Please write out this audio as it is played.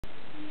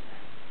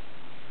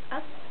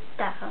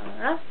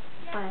down, up,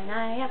 one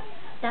eye up,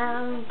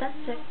 down, touch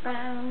the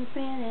ground,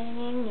 feeling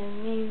in your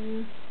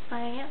muse.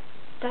 Eye up,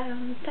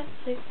 down, touch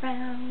the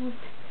ground,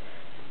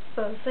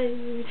 for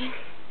food.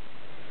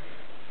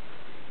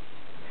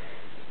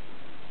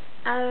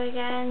 Out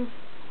again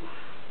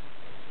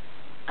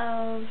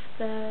of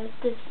the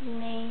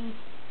Disney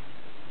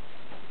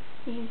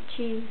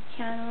YouTube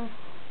channel.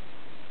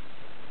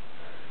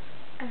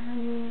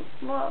 And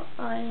what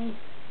I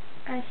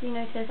actually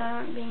noticed, I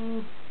haven't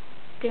been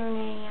doing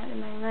any at the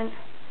moment,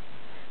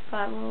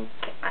 but we'll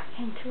get back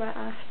into it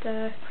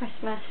after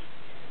Christmas.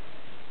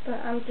 But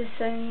I'm just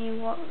showing you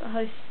what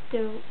I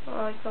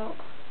got.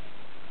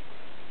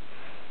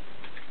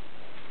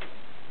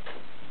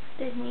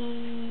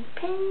 Disney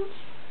pins.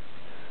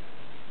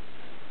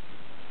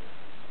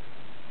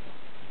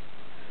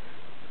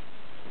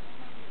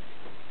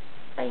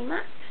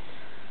 Baymax.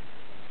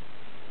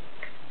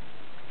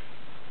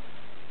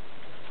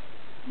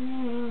 And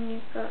then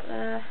you've got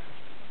the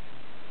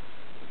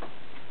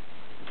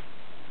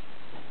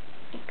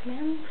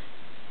Mouse.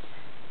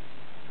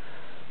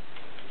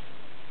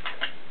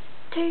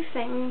 Two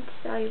things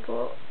I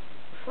bought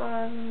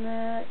from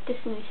the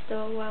Disney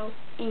store, well,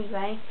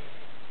 anyway,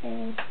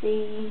 is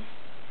these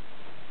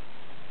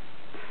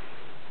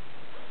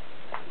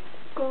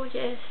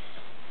gorgeous,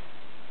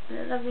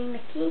 lovely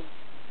Mickey.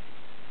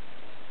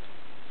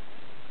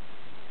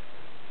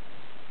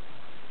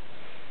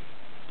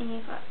 And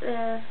you've got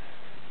the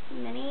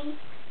Mini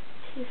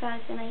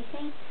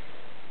 2018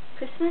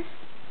 Christmas.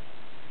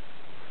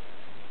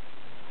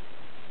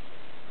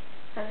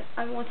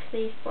 I wanted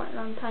these for a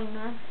long time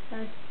now, so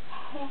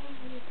hey,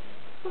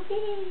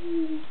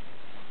 whoopee!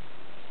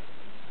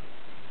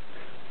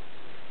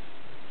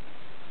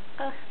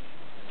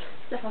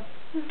 Little.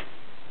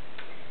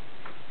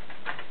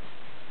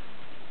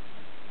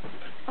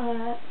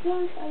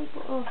 Things I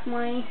bought off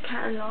my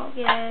catalogue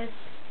is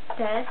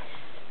this.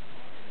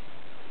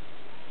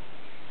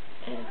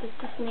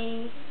 The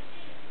Disney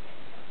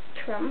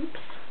Trumps.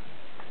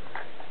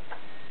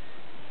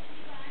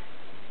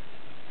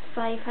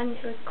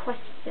 500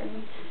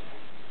 questions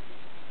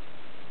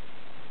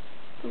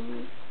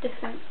in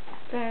different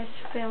various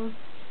films.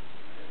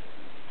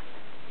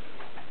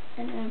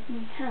 And then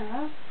we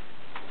have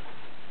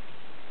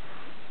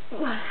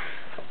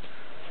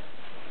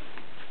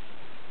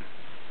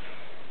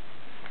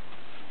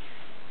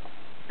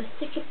a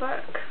sticker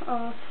book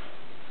of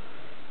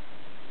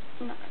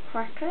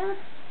Nutcracker,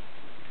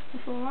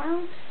 Little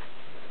Mouse.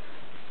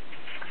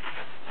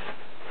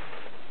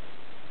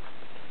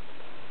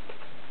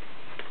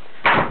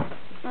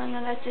 And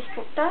then I just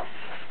put that.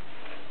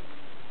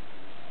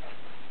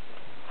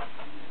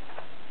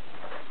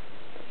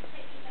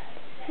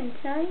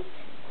 Inside.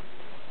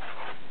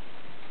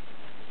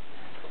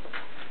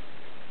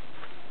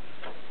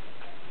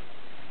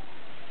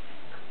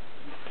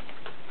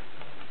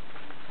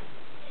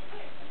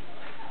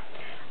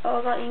 Oh,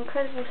 I got The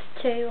Incredibles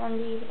 2 on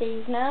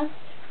DVDs now.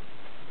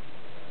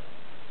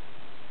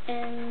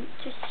 And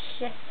just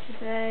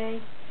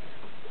yesterday,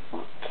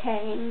 what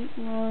came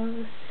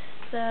was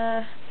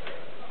the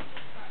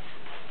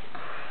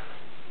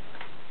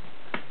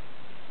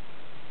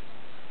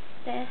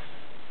this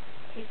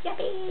is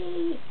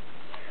yuppie.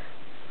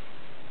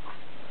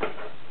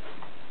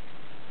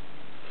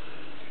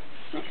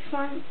 Next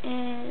one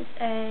is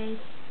a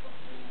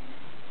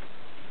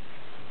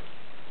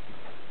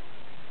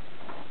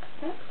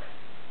book.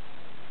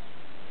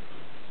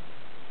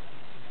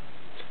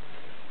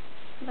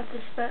 Love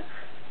this book.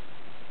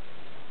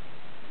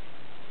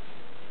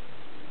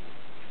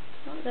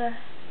 Got the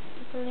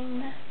balloon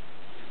there.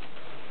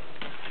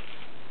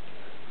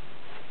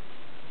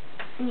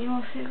 And you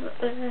also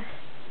got the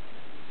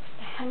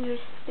 100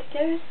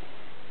 stickers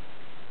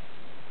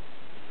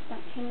that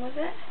came with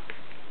it.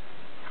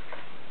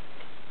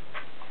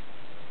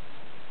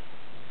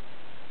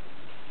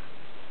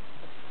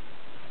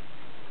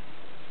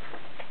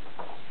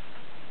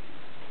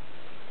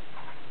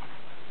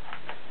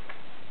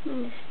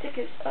 And the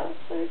stickers are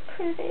so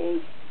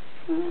pretty.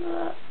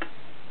 Look.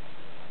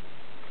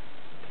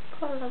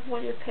 I love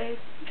Winnie Pooh.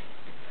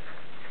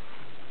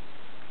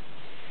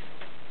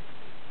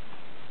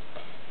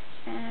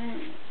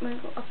 And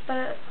we've got a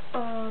book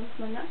of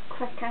the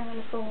Nutcracker and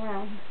the full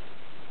round.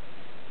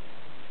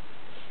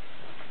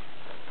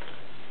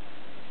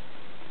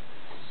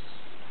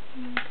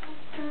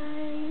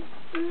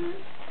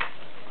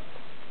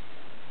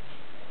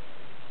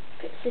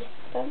 Bit this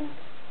done.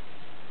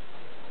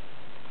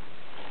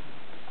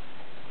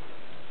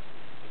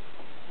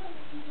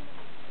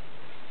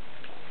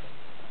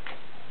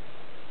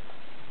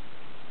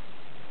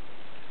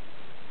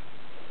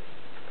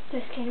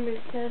 This came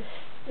with this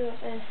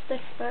stick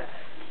book,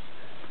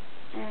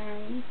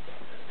 and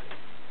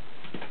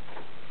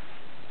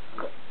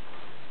got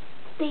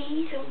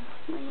these on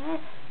my head.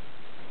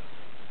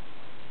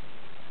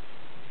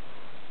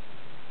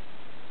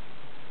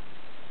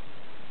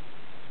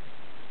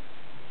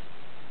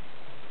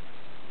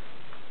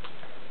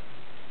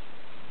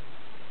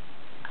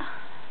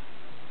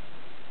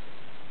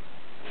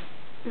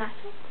 That's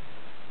all.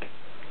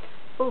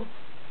 Oh,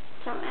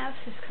 something else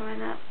is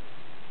coming up.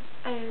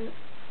 Oh,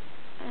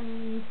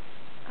 and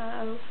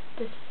of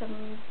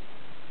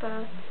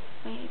December,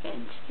 when you get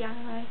into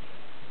January,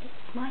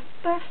 it's my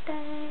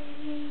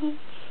birthday.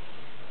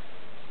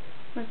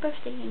 My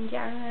birthday in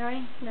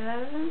January the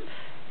 11th,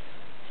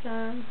 so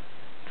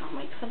can't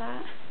wait for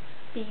that.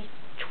 Be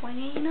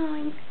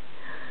 29,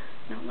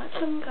 not much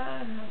longer,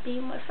 I'll be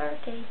in my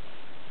 30s.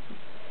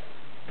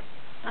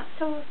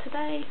 That's all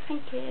today,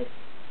 thank you.